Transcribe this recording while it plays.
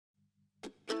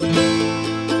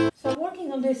So I'm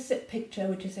working on this picture,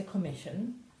 which is a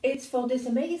commission. It's for this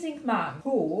amazing man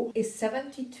who is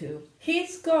 72.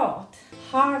 He's got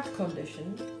heart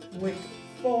condition with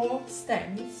 4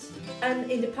 stents,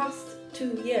 and in the past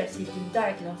 2 years he's been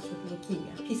diagnosed with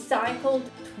leukemia. He cycled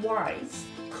twice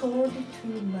Col Du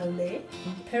Tourmalet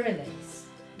in Pyrenees.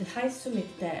 The highest summit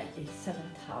there is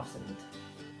 7,000.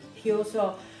 He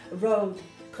also rode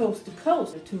coast to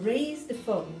coast to raise the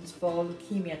funds for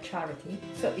leukemia charity.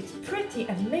 So it's pretty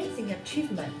amazing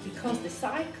achievement because the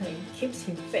cycling keeps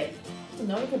him fit. So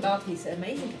knowing about his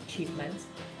amazing achievements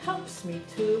helps me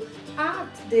to add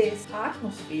this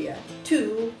atmosphere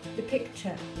to the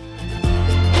picture.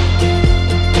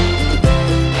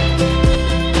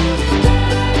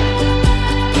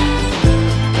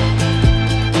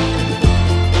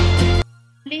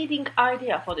 Leading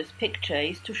idea for this picture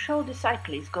is to show the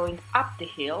cyclist going up the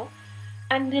hill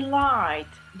and the light,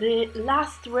 the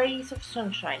last rays of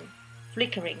sunshine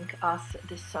flickering as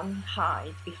the sun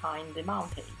hides behind the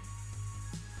mountain.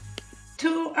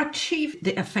 To achieve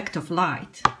the effect of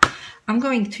light, I'm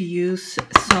going to use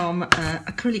some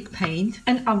acrylic paint,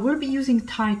 and I will be using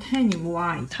titanium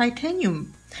white.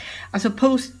 Titanium, as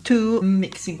opposed to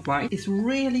mixing white, is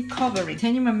really covering.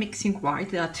 Titanium and mixing white,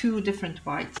 there are 2 different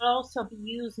whites. I'll also be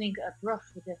using a brush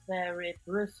with a very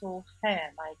bristled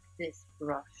hair like this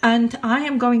brush. And I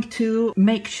am going to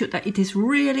make sure that it is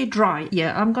really dry.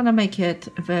 Yeah, I'm gonna make it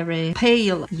very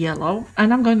pale yellow,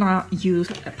 and I'm gonna use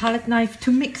a palette knife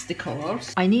to mix the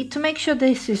colors. I need to make sure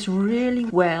this is really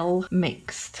well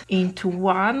mixed into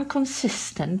one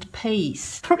consistent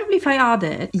paste. Probably if I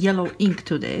added yellow ink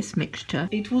to this mixture,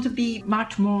 it would be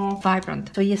much more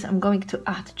vibrant. So yes, I'm going to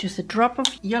add just a drop of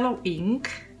yellow ink.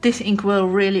 This ink will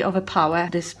really overpower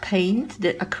this paint,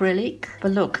 the acrylic.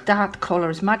 But look, that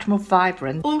color is much more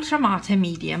vibrant. Ultra Matte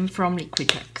Medium from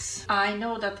Liquitex. I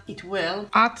know that it will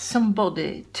add some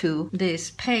body to this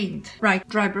paint. Right,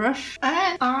 dry brush.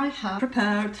 And I have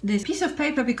prepared this piece of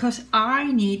paper because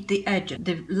I need the edge.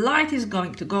 The light is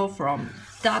going to go from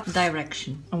that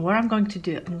direction. And what I'm going to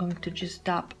do, I'm going to just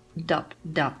dab.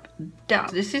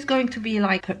 This is going to be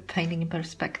like painting in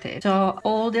perspective. So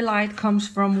all the light comes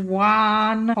from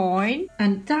one point,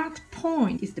 and that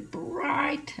point is the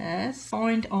brightest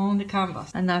point on the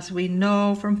canvas. And as we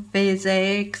know from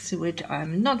physics, which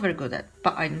I'm not very good at,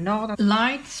 but I know that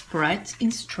light spreads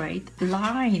in straight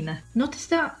line. Notice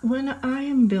that when I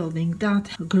am building that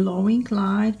glowing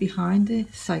light behind the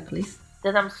cyclist,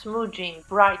 that I'm smudging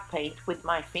bright paint with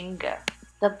my finger.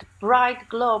 That bright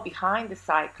glow behind the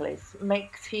cyclist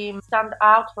makes him stand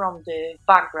out from the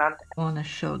background. I want to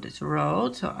show this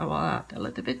road, so I will add a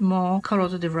little bit more color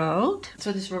to the road.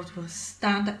 So this road will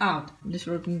stand out. This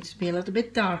road needs to be a little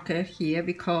bit darker here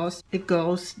because it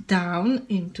goes down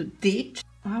into ditch.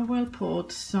 I will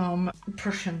put some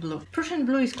Prussian blue. Prussian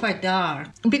blue is quite dark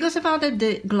because I've added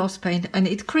the gloss paint and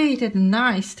it created a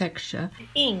nice texture. The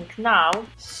ink now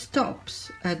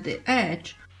stops at the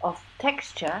edge of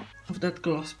texture of that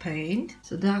gloss paint,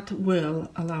 so that will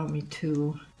allow me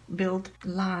to build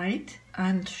light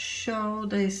and show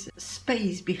this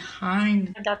space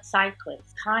behind that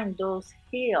cyclist, behind those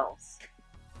hills.